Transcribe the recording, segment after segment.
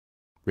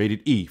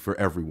Rated E for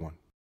everyone.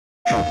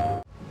 Yeah.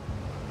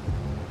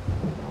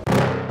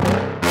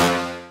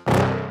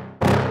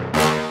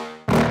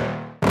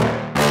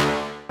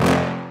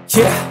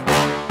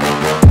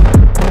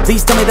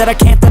 Please tell me that I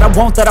can't, that I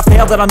won't, that I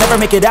fail, that I'll never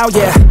make it out,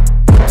 yeah.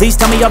 Please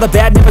tell me all the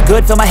bad, never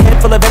good, fill my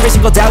head full of every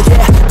single doubt,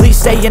 yeah. Please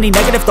say any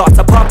negative thoughts,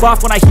 I pop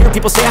off when I hear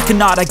people say I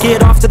cannot. I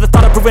get off to the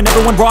thought of proving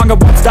everyone wrong, I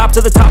won't stop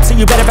to the top, so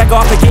you better back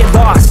off and get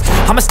lost.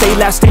 I'ma stay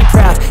loud, stay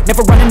proud,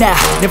 never running out,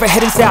 never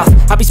heading south.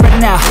 I'll be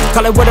spreading out,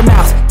 call it word of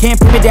mouth, can't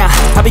put me down,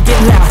 I'll be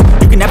getting loud.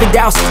 You can have your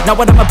doubts, not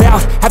what I'm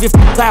about, have your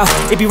cloud,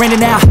 it be raining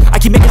now. I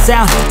keep making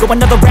sound, go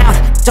another round,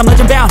 I'm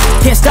legend bound,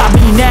 can't stop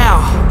me now.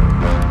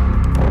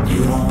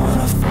 You don't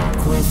wanna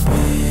fuck with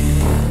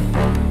me,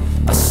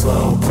 a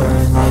slow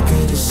burn like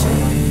a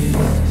disease.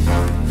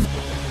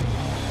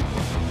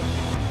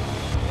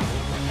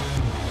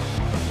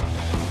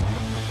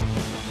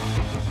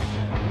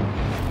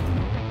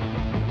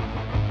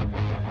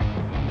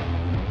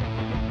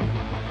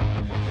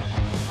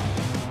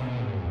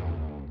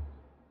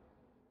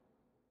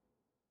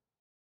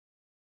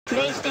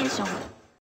 PlayStation